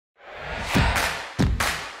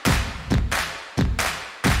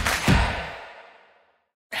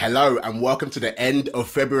Hello and welcome to the end of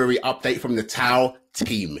February update from the Tau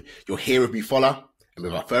team. You're here with me, Fola, and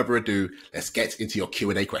without further ado, let's get into your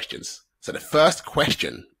Q&A questions. So the first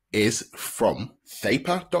question is from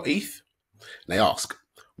Thaper.eth. They ask,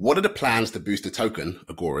 what are the plans to boost the token,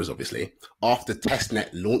 Agoras obviously, after testnet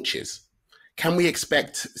launches? Can we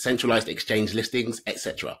expect centralized exchange listings,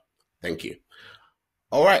 etc.? Thank you.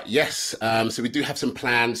 All right, yes. So we do have some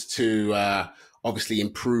plans to obviously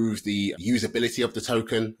improve the usability of the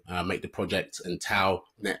token, make the project and Tau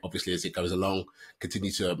net, obviously, as it goes along, continue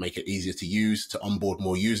to make it easier to use, to onboard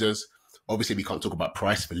more users. Obviously, we can't talk about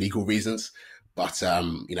price for legal reasons, but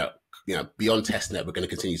you know, beyond testnet, we're going to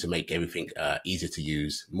continue to make everything easier to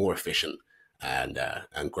use, more efficient, and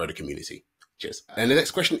grow the community. Cheers. And the next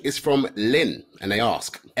question is from Lynn, and they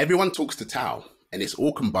ask, everyone talks to Tau, and it's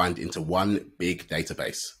all combined into one big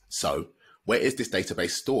database. So where is this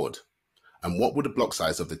database stored? And what would the block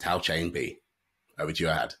size of the Tau chain be? Over to you,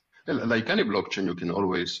 Ahad. Well, like any blockchain, you can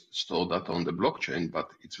always store data on the blockchain, but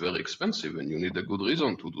it's very expensive and you need a good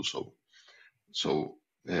reason to do so. So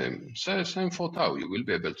same for Tau. You will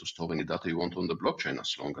be able to store any data you want on the blockchain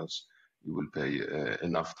as long as you will pay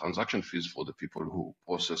enough transaction fees for the people who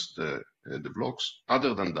process the blocks.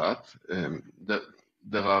 Other than that,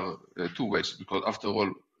 there are two ways, because after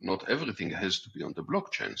all, not everything has to be on the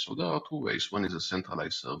blockchain. So there are two ways. One is a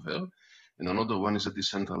centralized server, and another one is a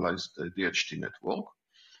decentralized DHT network.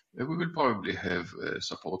 We will probably have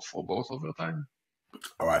support for both over time.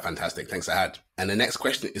 All right, fantastic. Thanks, Ahad. And the next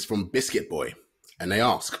question is from Biscuit Boy, and they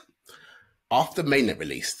ask, after mainnet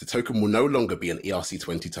release, the token will no longer be an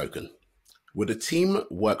ERC20 token. Would the team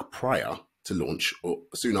work prior to launch or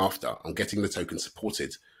soon after on getting the token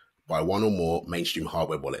supported by one or more mainstream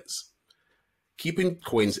hardware wallets? Keeping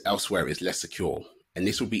coins elsewhere is less secure, and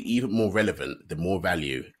this will be even more relevant the more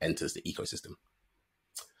value enters the ecosystem.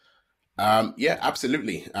 Yeah,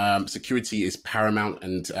 absolutely. Security is paramount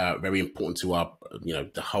and very important to our,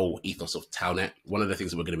 the whole ethos of TauNet. One of the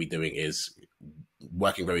things that we're going to be doing is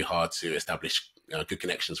working very hard to establish good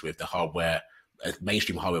connections with the hardware,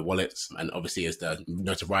 mainstream hardware wallets. And obviously, as the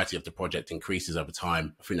notoriety of the project increases over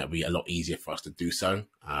time, I think that'll be a lot easier for us to do so.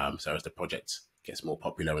 So as the project gets more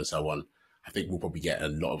popular and so on, I think we'll probably get a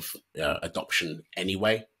lot of adoption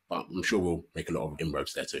anyway, but I'm sure we'll make a lot of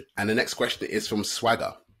inroads there too. And the next question is from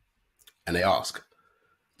Swagger, and they ask,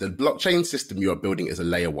 the blockchain system you are building is a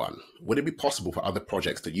layer 1. Would it be possible for other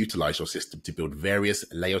projects to utilize your system to build various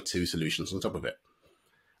layer 2 solutions on top of it?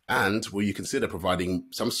 And will you consider providing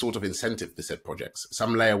some sort of incentive for said projects?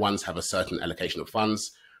 Some layer 1s have a certain allocation of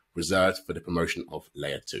funds reserved for the promotion of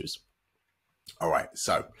layer 2s. All right,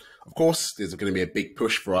 so of course, there's going to be a big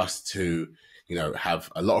push for us to, have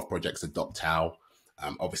a lot of projects adopt Tau.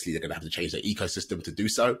 Obviously, they're going to have to change their ecosystem to do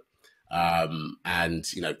so. And,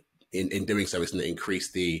 in doing so, it's going to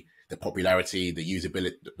increase the popularity, the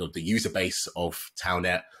usability, the user base of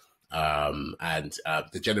TauNet, and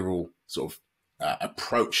the general sort of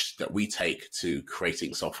approach that we take to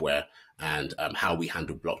creating software and how we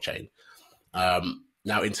handle blockchain.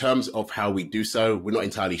 Now, in terms of how we do so, we're not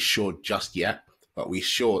entirely sure just yet, but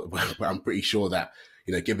I'm pretty sure that,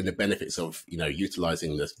 given the benefits of,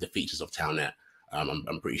 utilizing the features of TauNet,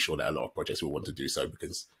 I'm pretty sure that a lot of projects will want to do so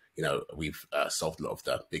because, we've solved a lot of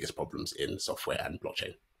the biggest problems in software and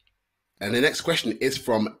blockchain. And the next question is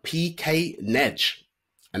from PK Nedge,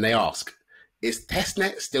 and they ask, is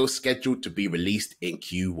testnet still scheduled to be released in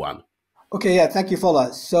Q1? Okay, yeah, thank you,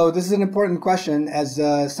 Fola. So this is an important question. As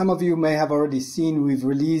some of you may have already seen, we've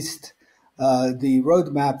released the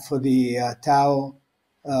roadmap for the Tau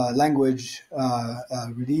language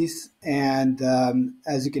release. And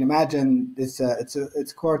as you can imagine,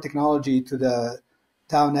 it's core technology to the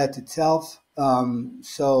TauNet itself.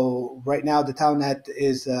 So right now, the TauNet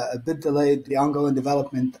is a bit delayed, the ongoing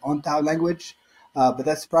development on Tau language, but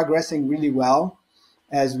that's progressing really well,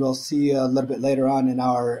 as we'll see a little bit later on in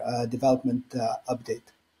our development update.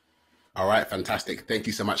 All right, fantastic. Thank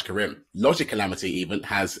you so much, Karim. Logic Calamity even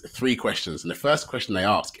has 3 questions. And the first question they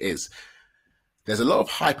ask is, there's a lot of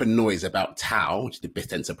hype and noise about Tau, which is the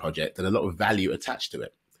BitTensor project, and a lot of value attached to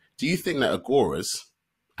it. Do you think that Agoras,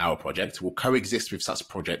 our project, will coexist with such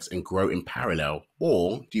projects and grow in parallel?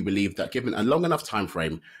 Or do you believe that given a long enough time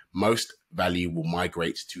frame, most value will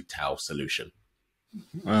migrate to Tau solution?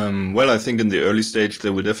 Well, I think in the early stage, they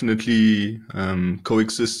will definitely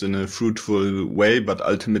coexist in a fruitful way, but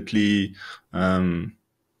ultimately,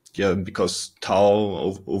 because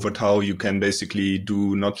over Tau, you can basically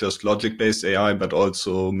do not just logic-based AI, but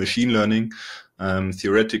also machine learning.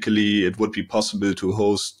 Theoretically, it would be possible to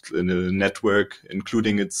host a network,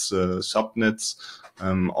 including its subnets,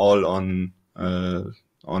 all on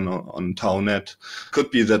on TauNet.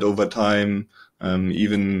 Could be that over time,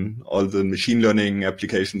 even all the machine learning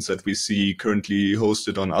applications that we see currently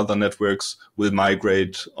hosted on other networks will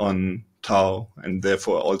migrate on Tau and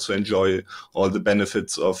therefore also enjoy all the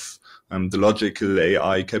benefits of the logical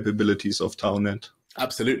AI capabilities of TauNet.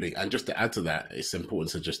 Absolutely. And just to add to that, it's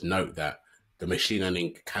important to just note that the machine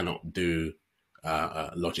learning cannot do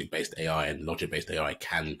logic-based AI, and logic-based AI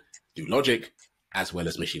can do logic as well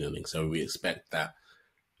as machine learning. So we expect that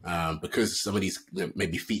because some of these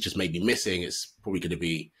maybe features may be missing, it's probably going to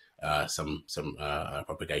be some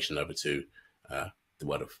propagation over to the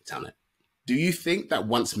world of TauNet. Do you think that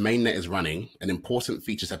once mainnet is running and important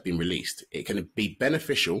features have been released, it can be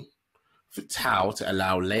beneficial for Tau to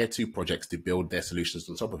allow layer 2 projects to build their solutions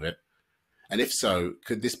on top of it? And if so,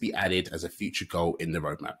 could this be added as a future goal in the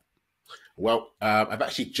roadmap? Well, I've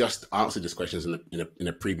actually just answered this question in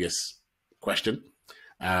a previous question.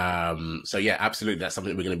 So yeah, absolutely. That's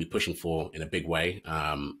something we're going to be pushing for in a big way.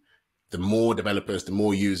 The more developers, the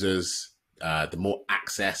more users, the more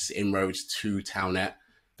access inroads to TauNet,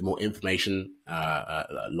 the more information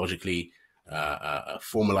logically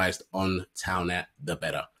formalized on TauNet, the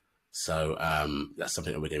better. So that's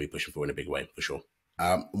something that we're going to be pushing for in a big way, for sure.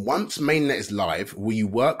 Once mainnet is live, will you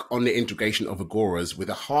work on the integration of Agoras with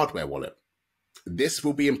a hardware wallet? This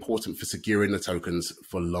will be important for securing the tokens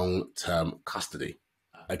for long-term custody.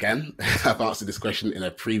 Again, I've answered this question in a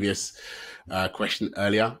previous question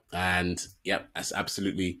earlier, and yeah, that's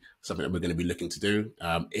absolutely something that we're going to be looking to do.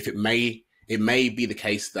 It may be the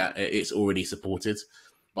case that it's already supported,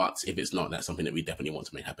 but if it's not, that's something that we definitely want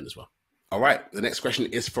to make happen as well. All right, the next question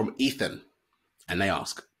is from Ethan, and they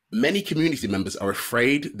ask, many community members are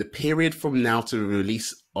afraid the period from now to the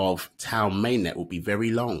release of Tau mainnet will be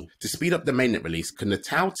very long. To speed up the mainnet release, can the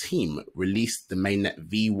Tau team release the mainnet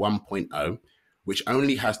v1.0, which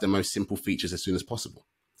only has the most simple features as soon as possible?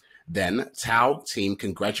 Then Tau team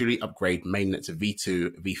can gradually upgrade mainnet to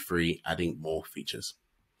v2, v3, adding more features.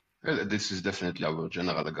 Well, this is definitely our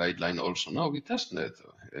general guideline also. Now we testnet.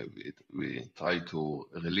 We try to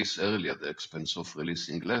release early at the expense of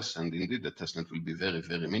releasing less, and indeed the testnet will be very,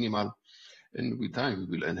 very minimal. And with time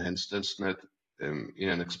we will enhance testnet in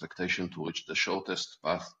an expectation to reach the shortest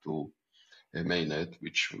path to mainnet,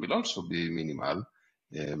 which will also be minimal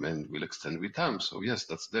and will extend with time. So yes,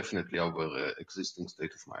 that's definitely our existing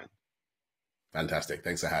state of mind. Fantastic.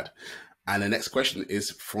 Thanks, Ahad. And the next question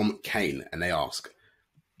is from Kane, and they ask,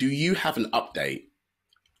 do you have an update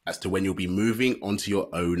as to when you'll be moving onto your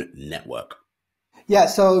own network? Yeah,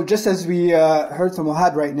 so just as we heard from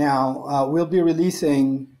Ahad right now, we'll be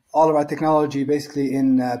releasing all of our technology basically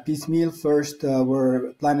in piecemeal. First,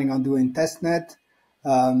 we're planning on doing testnet,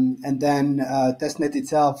 and then testnet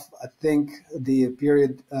itself, I think the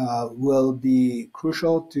period will be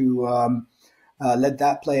crucial to let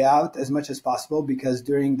that play out as much as possible, because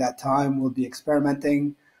during that time we'll be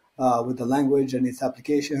experimenting with the language and its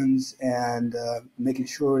applications, and making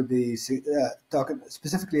sure talking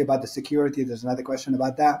specifically about the security. There's another question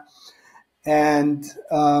about that, and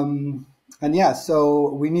yeah,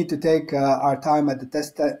 so we need to take our time at the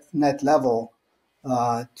testnet level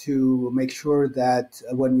to make sure that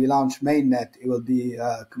when we launch mainnet, it will be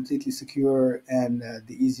completely secure and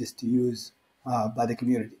the easiest to use by the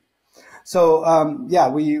community. So yeah,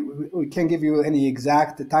 we can't give you any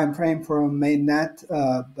exact time frame for mainnet,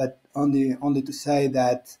 but only to say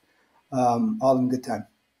that all in good time.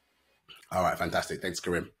 All right, fantastic. Thanks,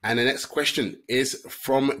 Karim. And the next question is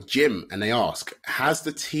from Jim, and they ask, has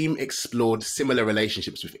the team explored similar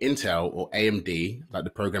relationships with Intel or AMD, like the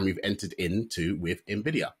program we've entered into with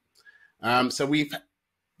NVIDIA? So we've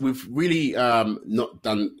really not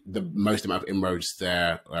done the most amount of inroads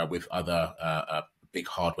there with other big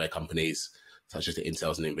hardware companies, such as the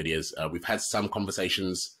Intels and NVIDIAs. We've had some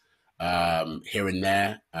conversations here and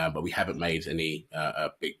there, but we haven't made any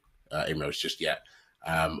big inroads just yet.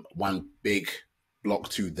 One big block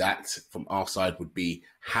to that from our side would be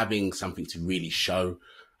having something to really show,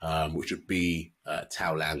 which would be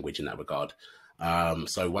Tau language in that regard.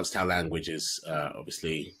 So once Tau language is,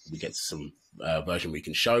 obviously, we get some version we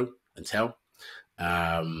can show and tell,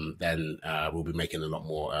 then we'll be making a lot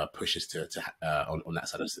more pushes on that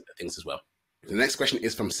side of things as well. The next question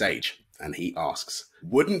is from Sage, and he asks,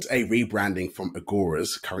 wouldn't a rebranding from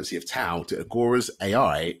Agoras, currency of Tau, to Agoras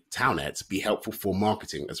AI, TauNet, be helpful for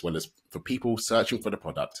marketing as well as for people searching for the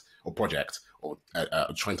product or project, or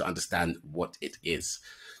trying to understand what it is?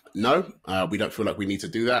 No, we don't feel like we need to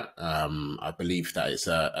do that. I believe that it's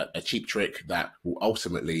a cheap trick that will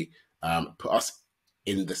ultimately put us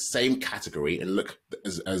in the same category and look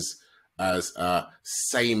as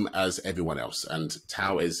same as everyone else. And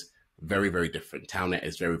Tau is very, very different. TownNet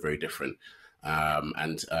is very, very different.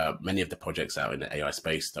 And many of the projects out in the AI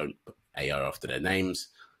space don't put AI after their names.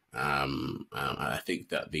 I think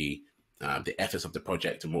that the efforts of the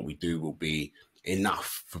project and what we do will be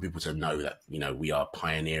enough for people to know that, you know, we are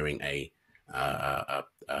pioneering a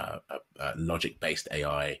logic-based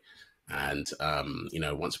AI. And, you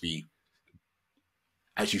know, once we,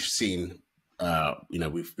 as you've seen, you know,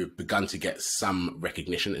 we've begun to get some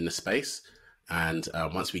recognition in the space. And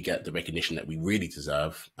once we get the recognition that we really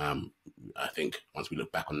deserve, I think once we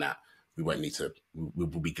look back on that, we won't need to, we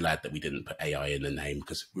will be glad that we didn't put AI in the name,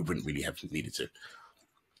 because we wouldn't really have needed to.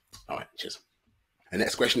 All right, cheers. The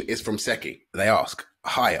next question is from Seki. They ask,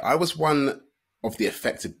 hi, I was one of the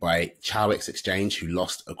affected by Chowix Exchange who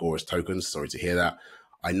lost Agoras tokens. Sorry to hear that.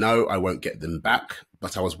 I know I won't get them back,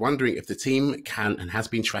 but I was wondering if the team can and has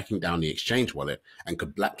been tracking down the exchange wallet and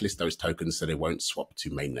could blacklist those tokens so they won't swap to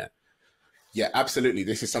mainnet. Yeah, absolutely.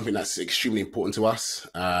 This is something that's extremely important to us.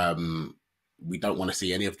 We don't want to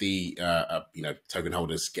see any of the you know, token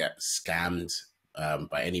holders get scammed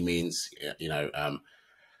by any means. You know,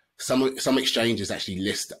 some exchanges actually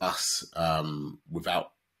list us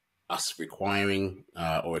without us requiring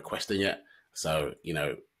or requesting it. So, you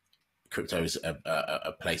know, crypto is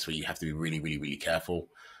a place where you have to be really, really, really careful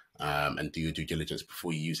and do your due diligence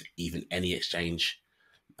before you use even any exchange.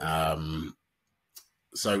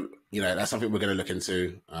 So, you know, that's something we're going to look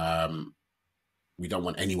into. We don't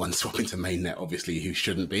want anyone swapping to mainnet, obviously, who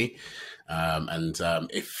shouldn't be.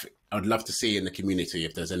 If I'd love to see in the community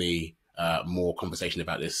if there's any more conversation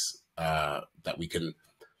about this, that we can,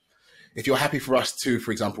 if you're happy for us to,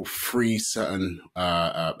 for example, freeze certain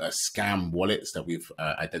scam wallets that we've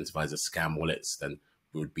identified as scam wallets, then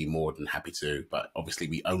we would be more than happy to. But obviously,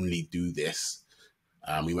 we only do this.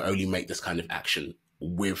 We will only make this kind of action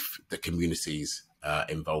with the community's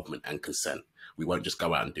involvement and consent. We won't just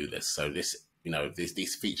go out and do this. So this, you know,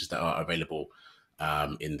 these features that are available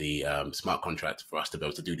in the smart contract for us to be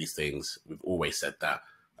able to do these things, we've always said that,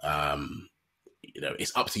 you know,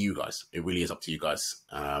 it's up to you guys. It really is up to you guys.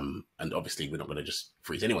 And obviously, we're not going to just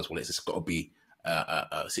freeze anyone's wallets. It's got to be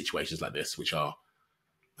situations like this, which are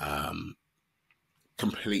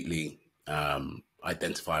completely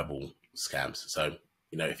identifiable scams. So,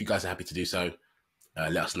 you know, if you guys are happy to do so,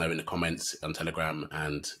 let us know in the comments on Telegram,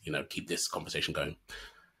 and, you know, keep this conversation going.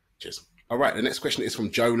 Cheers. All right. The next question is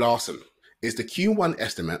from Joe Larson. Is the Q1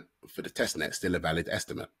 estimate for the testnet still a valid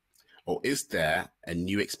estimate, or is there a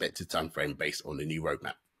new expected timeframe based on the new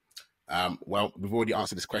roadmap? Well, we've already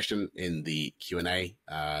answered this question in the Q&A,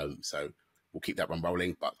 so we'll keep that one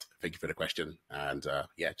rolling, but thank you for the question. And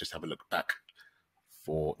yeah, just have a look back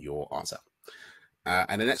for your answer.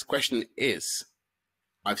 And the next question is,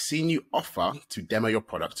 I've seen you offer to demo your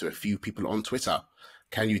product to a few people on Twitter.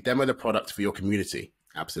 Can you demo the product for your community?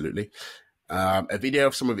 Absolutely. A video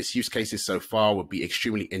of some of its use cases so far would be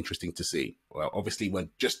extremely interesting to see. Well, obviously, we're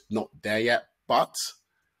just not there yet, but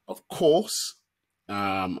of course,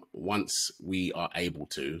 once we are able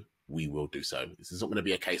to, we will do so. This is not going to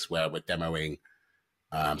be a case where we're demoing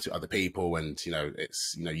to other people and, you know,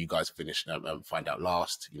 it's, you know, you guys finish find out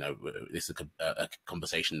last. You know, this is a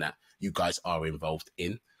conversation that you guys are involved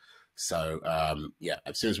in. So yeah,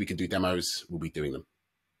 as soon as we can do demos, we'll be doing them.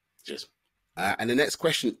 Cheers. And the next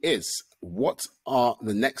question is, what are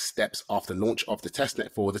the next steps after launch of the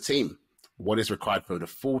testnet for the team? What is required for the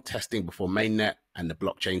full testing before mainnet and the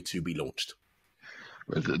blockchain to be launched?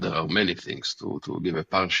 Well, there are many things to give a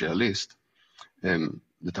partial list.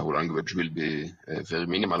 The Tau language will be very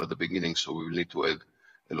minimal at the beginning, so we will need to add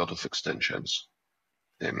a lot of extensions.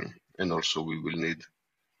 And also we will need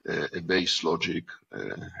a base logic,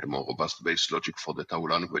 a more robust base logic for the Tau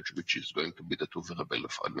language, which is going to be the two variable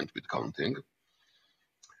fragment with counting.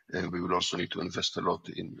 And we will also need to invest a lot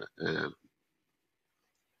in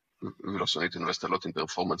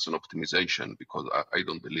performance and optimization, because I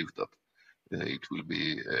don't believe that it will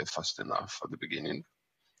be fast enough at the beginning.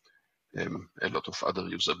 A lot of other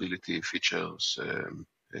usability features,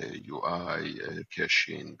 UI,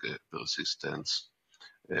 caching, persistence,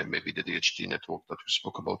 maybe the DHT network that we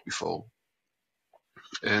spoke about before.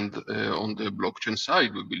 And on the blockchain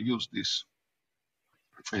side, we will use this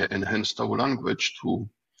enhanced Tau language to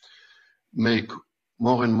make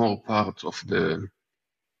more and more parts of the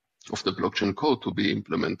blockchain code to be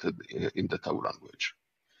implemented in the Tau language.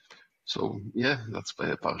 So yeah, that's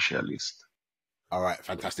a partial list. All right,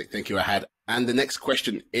 fantastic. Thank you, Ahad. And the next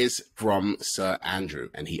question is from Sir Andrew,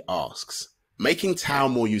 and he asks, making Tau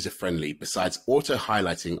more user-friendly, besides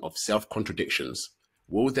auto-highlighting of self-contradictions,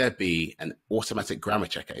 will there be an automatic grammar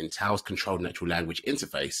checker in Tau's controlled natural language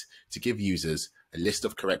interface to give users a list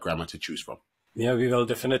of correct grammar to choose from? Yeah, we will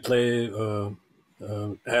definitely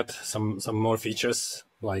add some more features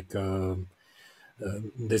like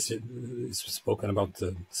this is spoken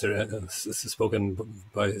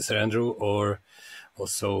by Sir Andrew, or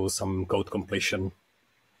also some code completion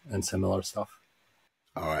and similar stuff.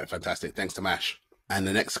 All right, fantastic. Thanks, Tomasz. And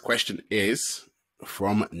the next question is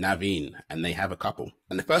from Naveen, and they have a couple.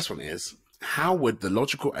 And the first one is, how would the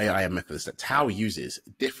logical AI methods that Tao uses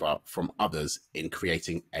differ from others in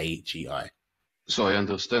creating AGI? So I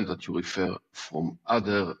understand that you refer from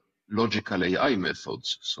other logical AI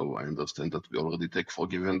methods. So I understand that we already take for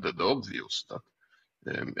given the obvious that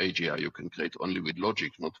AGI you can create only with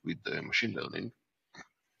logic, not with machine learning.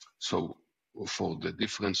 So for the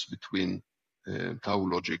difference between Tau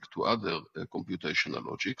logic to other computational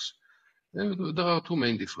logics, there are two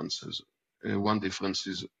main differences. One difference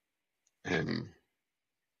is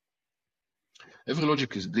every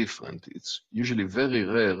logic is different. It's usually very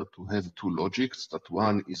rare to have two logics that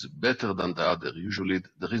one is better than the other. Usually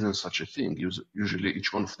there isn't such a thing. Usually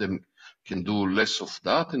each one of them can do less of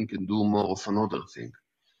that and can do more of another thing.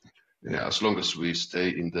 As long as we stay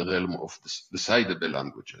in the realm of decidable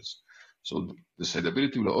languages. So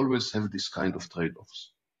decidability will always have this kind of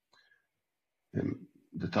trade-offs.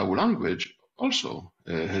 The Tau language also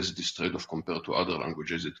has this trade-off compared to other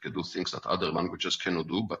languages. It can do things that other languages cannot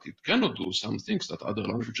do, but it cannot do some things that other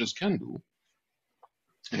languages can do.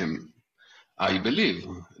 I believe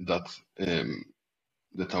that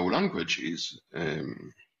the Tau language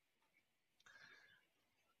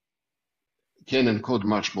can encode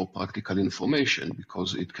much more practical information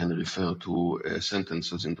because it can refer to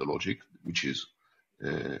sentences in the logic, which is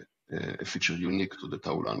a feature unique to the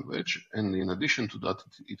Tau language. And in addition to that,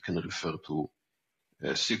 it can refer to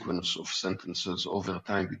a sequence of sentences over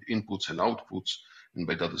time with inputs and outputs, and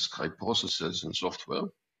by that describe processes and software.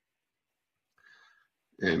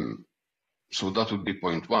 So that would be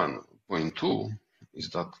point one. Point two is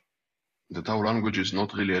that the Tau language is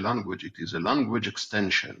not really a language, it is a language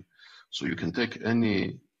extension. So you can take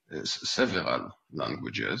several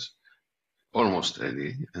languages, almost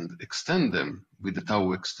any, and extend them with the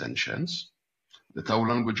Tau extensions. The Tau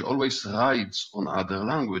language always rides on other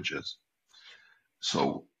languages.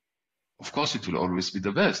 So, of course, it will always be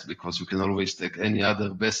the best because you can always take any other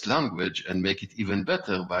best language and make it even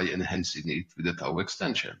better by enhancing it with the Tau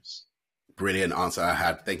extensions. Brilliant answer,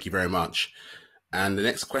 Ahad. Thank you very much. And the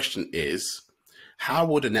next question is, how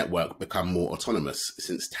would a network become more autonomous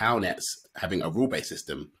since TauNets, having a rule-based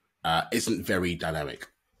system, isn't very dynamic?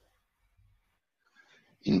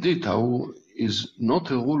 Indeed, Tau is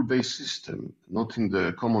not a rule-based system, not in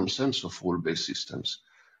the common sense of rule-based systems.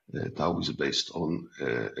 Tau is based on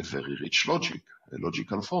a very rich logic,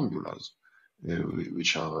 logical formulas,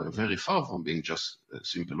 which are very far from being just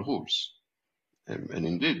simple rules. And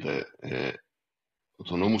indeed, the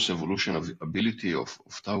autonomous evolution of ability of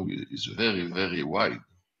Tau is very, very wide.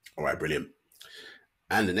 All right, brilliant.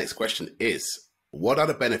 And the next question is, what are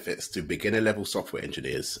the benefits to beginner level software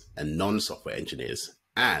engineers and non-software engineers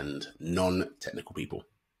and non-technical people?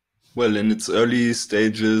 Well, in its early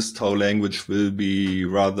stages, Tau language will be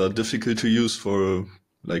rather difficult to use for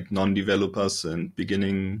like non-developers and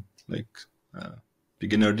beginner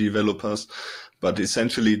developers. But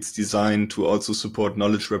essentially, it's designed to also support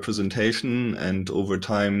knowledge representation, and over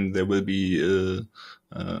time there will be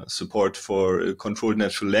support for a controlled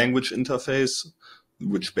natural language interface,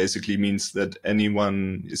 which basically means that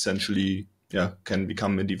anyone essentially can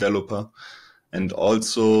become a developer. And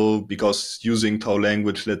also because using Tau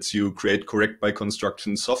language lets you create correct by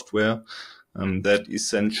construction software, that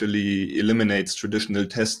essentially eliminates traditional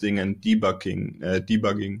testing and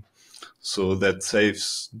debugging. So that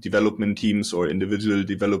saves development teams or individual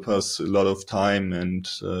developers a lot of time and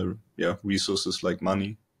resources like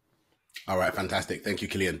money. All right, fantastic. Thank you,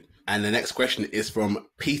 Killian. And the next question is from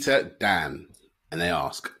Peter Dan, and they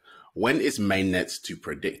ask, when is mainnet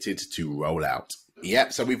predicted to roll out?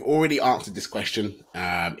 Yep, so we've already answered this question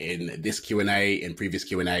in this Q&A, in previous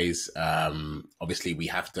Q&As. Obviously, we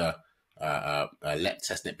have to let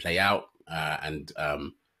testnet play out, and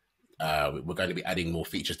we're going to be adding more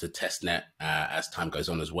features to testnet as time goes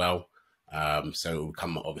on as well. So it will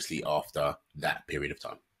come obviously after that period of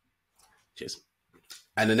time. Cheers.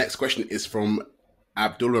 And the next question is from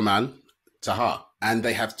Abdulrahman Taha, and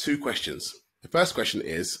they have two questions. The first question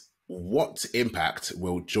is, what impact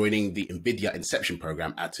will joining the NVIDIA Inception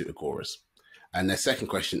program add to Agoras? And their second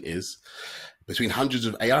question is, between hundreds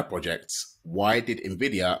of AI projects, why did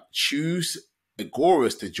NVIDIA choose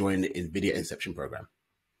Agoras to join the NVIDIA Inception program?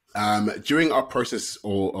 During our process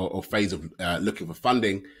or phase of looking for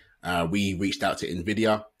funding, we reached out to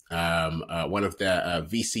NVIDIA. One of their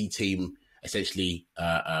VC team essentially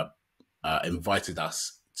invited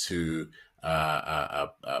us to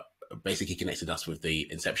basically connected us with the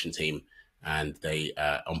Inception team, and they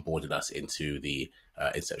onboarded us into the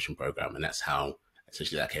Inception program, and that's how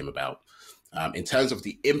essentially that came about. In terms of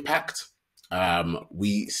the impact,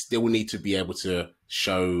 we still need to be able to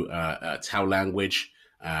show Tau language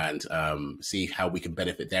and see how we can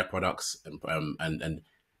benefit their products and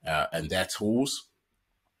their tools,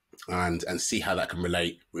 and see how that can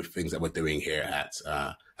relate with things that we're doing here at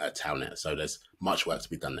TauNet. So there's much work to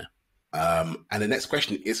be done there. And the next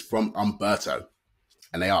question is from Umberto,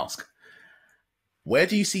 and they ask, where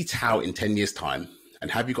do you see Tau in 10 years' time?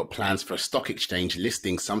 And have you got plans for a stock exchange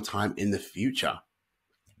listing sometime in the future?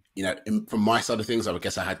 You know, from my side of things, I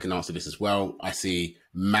guess I can answer this as well. I see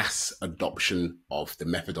mass adoption of the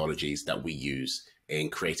methodologies that we use in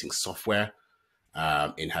creating software,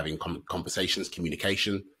 in having conversations,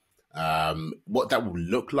 communication. What that will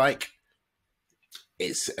look like,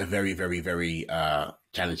 it's a very, very, very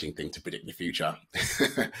challenging thing to predict the future.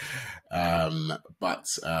 But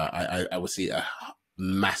I will see a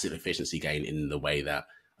massive efficiency gain in the way that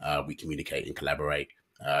we communicate and collaborate,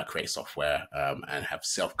 create software, and have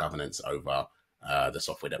self-governance over the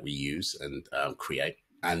software that we use and create.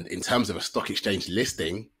 And in terms of a stock exchange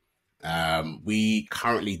listing, we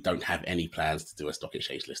currently don't have any plans to do a stock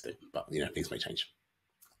exchange listing, but you know, things may change.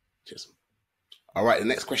 Cheers. All right, the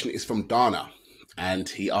next question is from Dana, and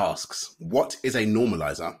he asks, what is a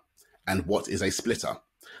normalizer and what is a splitter?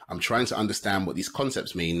 I'm trying to understand what these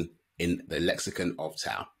concepts mean in the lexicon of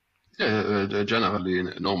Tau. Yeah, generally, a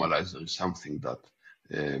normalizer is something that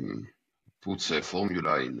puts a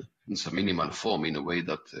formula in some minimal form in a way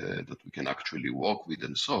that that we can actually work with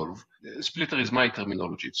and solve. Splitter is my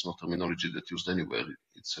terminology. It's not terminology that's used anywhere.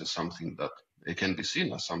 It's something that can be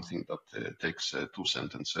seen as something that takes two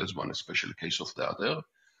sentences, one a special case of the other,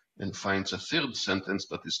 and finds a third sentence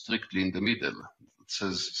that is strictly in the middle. It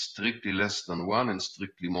says strictly less than one and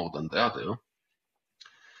strictly more than the other.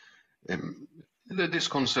 These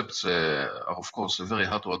concepts are, of course, very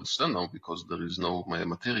hard to understand now because there is no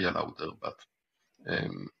material out there, but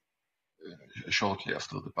shortly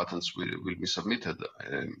after the patents will be submitted,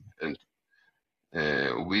 and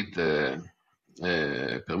with the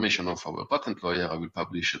permission of our patent lawyer, I will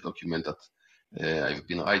publish a document that I've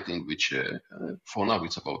been writing, which for now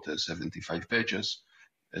it's about 75 pages,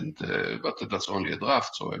 and but that's only a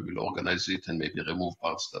draft, so I will organize it and maybe remove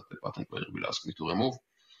parts that the patent lawyer will ask me to remove.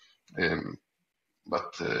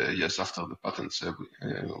 But yes, after the patents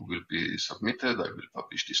will be submitted, I will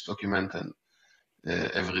publish this document, and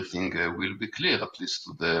everything will be clear, at least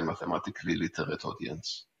to the mathematically literate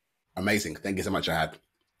audience. Amazing. Thank you so much, Ahad.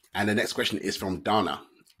 And the next question is from Dana,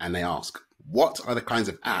 and they ask, what are the kinds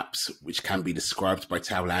of apps which can be described by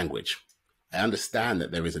Tau language? I understand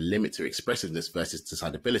that there is a limit to expressiveness versus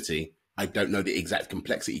decidability. I don't know the exact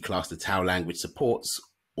complexity class the Tau language supports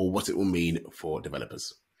or what it will mean for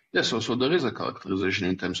developers. Yes, so there is a characterization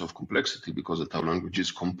in terms of complexity because the Tau language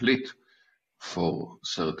is complete for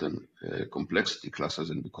certain complexity classes,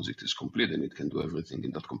 and because it is complete and it can do everything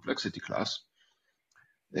in that complexity class.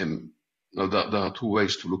 Now there are two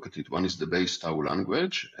ways to look at it. One is the base Tau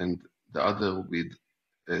language, and the other with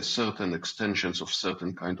certain extensions of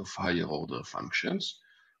certain kind of higher order functions.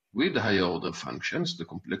 With the higher order functions, the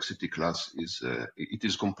complexity class is it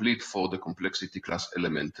is complete for the complexity class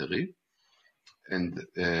elementary. And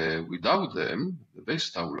without them, the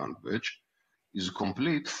base Tau language is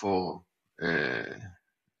complete for a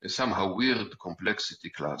somehow weird complexity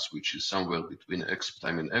class, which is somewhere between X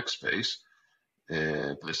time and X space.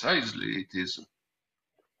 Precisely, it is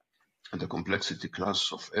the complexity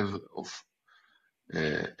class of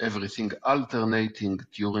everything alternating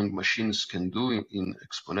Turing machines can do in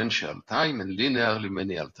exponential time and linearly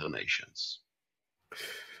many alternations.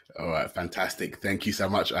 All right, fantastic. Thank you so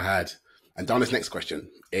much, Ahad. And Dana's next question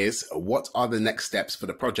is, what are the next steps for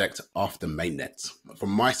the project after mainnet? From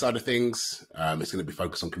my side of things, it's going to be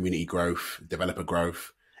focused on community growth, developer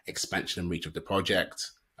growth, expansion and reach of the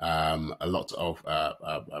project, a lot of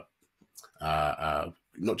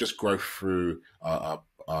not just growth through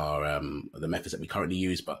the methods that we currently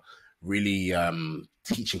use, but really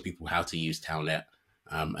teaching people how to use TauNet.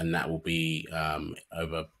 And that will be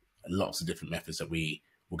over lots of different methods that we're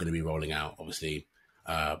going to be rolling out, obviously,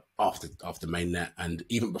 after mainnet, and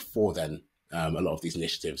even before then, a lot of these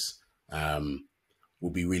initiatives will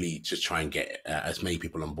be really just try and get as many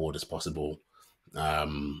people on board as possible,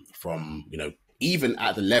 from, you know, even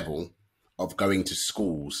at the level of going to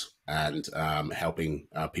schools and helping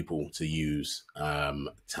people to use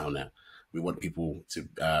TauNet. We want people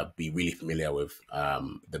to be really familiar with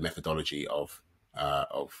the methodology of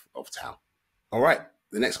Tau. All right.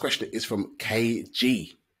 The next question is from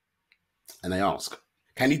KG. And they ask,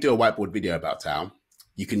 can you do a whiteboard video about Tau?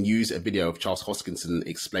 You can use a video of Charles Hoskinson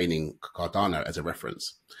explaining Cardano as a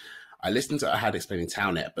reference. I listened to Ahad explaining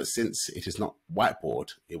TauNet, but since it is not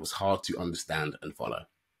whiteboard, it was hard to understand and follow.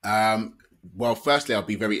 Well, firstly, I'll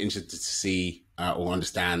be very interested to see or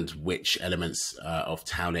understand which elements of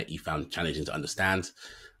TauNet you found challenging to understand.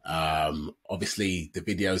 Obviously, the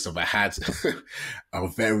videos of Ahad are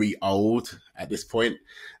very old at this point,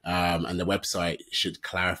 and the website should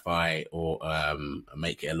clarify or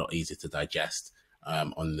make it a lot easier to digest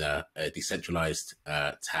on the decentralized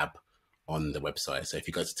tab on the website. So if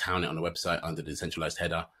you go to TauNet on the website under the decentralized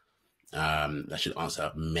header, that should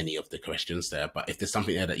answer many of the questions there. But if there's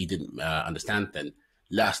something there that you didn't understand, then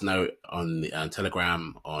let us know on the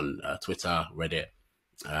Telegram, on Twitter, Reddit.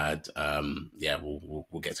 Yeah,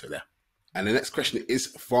 we'll get to it there. And the next question is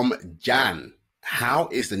from Jan. How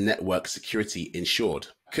is the network security ensured?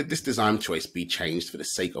 Could this design choice be changed for the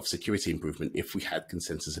sake of security improvement if we had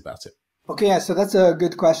consensus about it? Okay, yeah, so that's a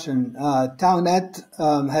good question.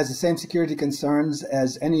 TauNet has the same security concerns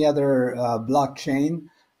as any other blockchain.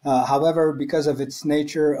 However, because of its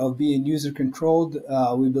nature of being user-controlled,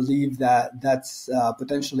 we believe that that's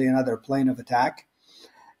potentially another plane of attack.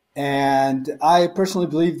 And I personally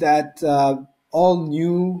believe that all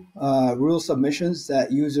new rule submissions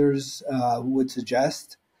that users would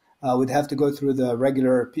suggest would have to go through the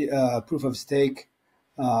regular proof of stake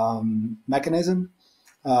mechanism.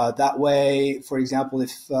 That way, for example,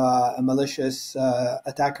 if a malicious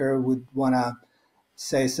attacker would want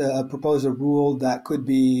to propose a rule that could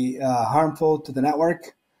be harmful to the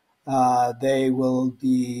network, they will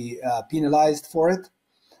be penalized for it.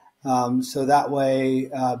 So that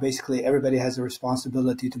way, basically, everybody has a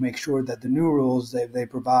responsibility to make sure that the new rules they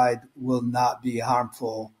provide will not be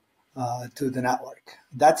harmful to the network.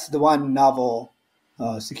 That's the one novel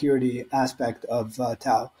security aspect of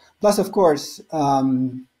Tau. Plus, of course,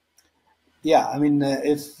 yeah, I mean,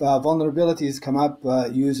 if vulnerabilities come up,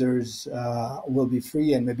 users will be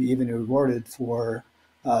free and maybe even rewarded for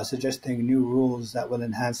suggesting new rules that will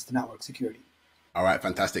enhance the network security. All right,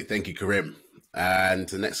 fantastic. Thank you, Karim. And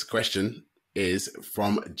the next question is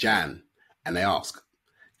from Jan, and they ask,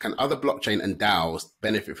 can other blockchain and DAOs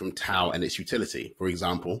benefit from Tau and its utility, for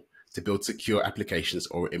example, to build secure applications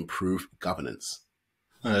or improve governance?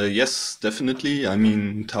 Yes, definitely. I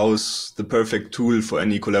mean, Tau is the perfect tool for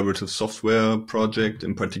any collaborative software project,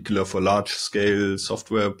 in particular for large-scale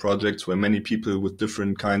software projects where many people with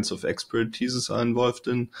different kinds of expertises are involved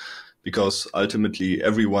in, because ultimately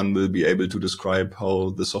everyone will be able to describe how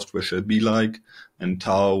the software shall be like, and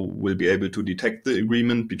Tau will be able to detect the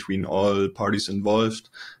agreement between all parties involved,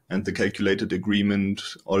 and the calculated agreement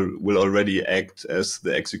will already act as the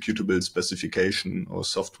executable specification or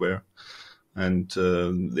software. And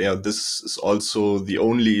yeah, this is also the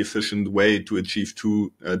only efficient way to achieve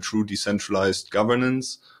true decentralized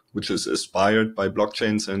governance, which is aspired by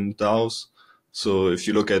blockchains and DAOs. So if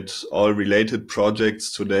you look at all related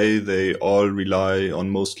projects today, they all rely on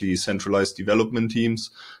mostly centralized development teams.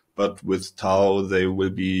 But with Tau, they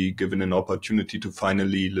will be given an opportunity to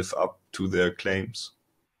finally live up to their claims.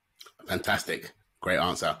 Fantastic. Great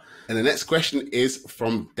answer. And the next question is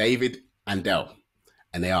from David and Del.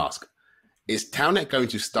 And they ask, is TauNet going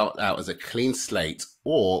to start out as a clean slate,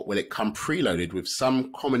 or will it come preloaded with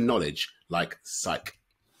some common knowledge like psych?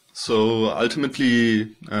 So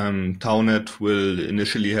ultimately, TauNet will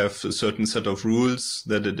initially have a certain set of rules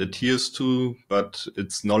that it adheres to, but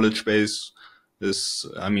its knowledge base is,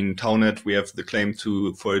 I mean, TauNet, we have the claim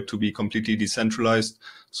for it to be completely decentralized.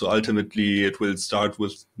 So ultimately, it will start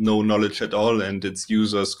with no knowledge at all, and its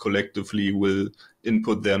users collectively will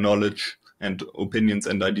input their knowledge and opinions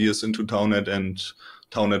and ideas into TauNet, and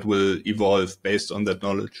TauNet will evolve based on that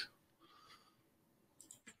knowledge.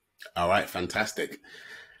 All right, fantastic.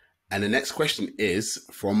 And the next question is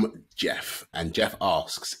from Jeff. And Jeff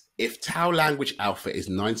asks, if Tau language alpha is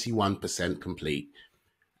 91% complete,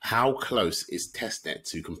 how close is testnet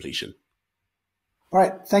to completion? All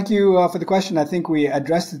right, thank you for the question. I think we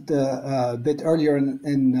addressed it a bit earlier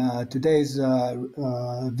in today's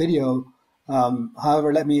video.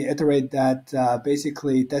 However, let me iterate that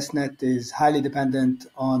basically testnet is highly dependent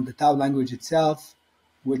on the Tau language itself,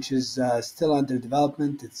 which is still under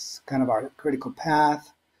development. It's kind of our critical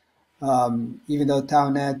path. Even though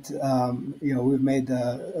TauNet, we've made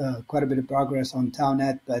quite a bit of progress on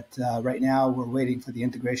TauNet, but right now we're waiting for the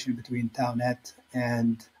integration between TauNet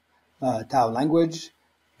and Tau language.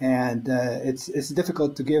 And it's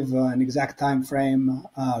difficult to give an exact time frame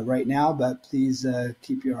right now, but please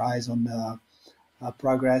keep your eyes on the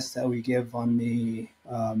progress that we give on the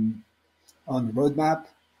on the roadmap,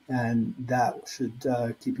 and that should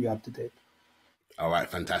keep you up to date. All right,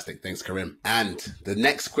 fantastic. Thanks, Karim. And the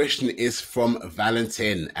next question is from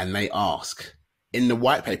Valentin, and they ask, in the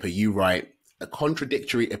white paper, you write, a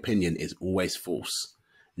contradictory opinion is always false.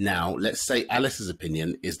 Now, let's say Alice's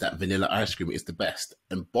opinion is that vanilla ice cream is the best,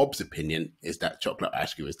 and Bob's opinion is that chocolate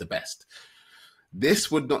ice cream is the best.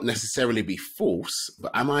 This would not necessarily be false,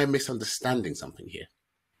 but am I misunderstanding something here?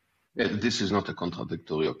 Yeah, this is not a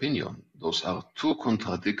contradictory opinion. Those are two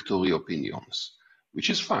contradictory opinions, which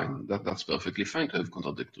is fine. That's perfectly fine to have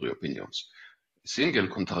contradictory opinions. A single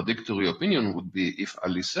contradictory opinion would be if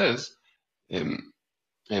Alice says,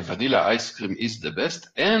 vanilla ice cream is the best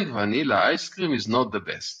and vanilla ice cream is not the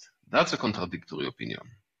best. That's a contradictory opinion.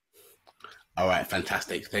 All right,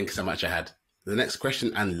 fantastic. Thank you so much, Ahad. The next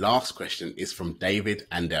question and last question is from David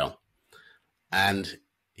Andel. And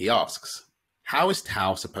he asks, how is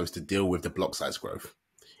Tau supposed to deal with the block size growth?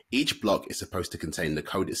 Each block is supposed to contain the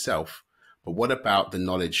code itself, but what about the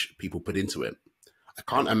knowledge people put into it? I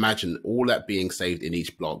can't imagine all that being saved in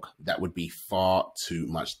each block. That would be far too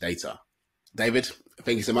much data. David,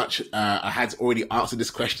 thank you so much. I had already answered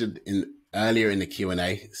this question earlier in the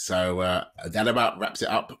Q&A. So that about wraps it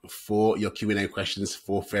up for your Q&A questions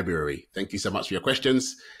for February. Thank you so much for your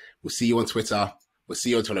questions. We'll see you on Twitter. We'll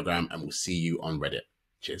see you on Telegram, and we'll see you on Reddit.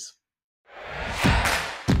 Cheers.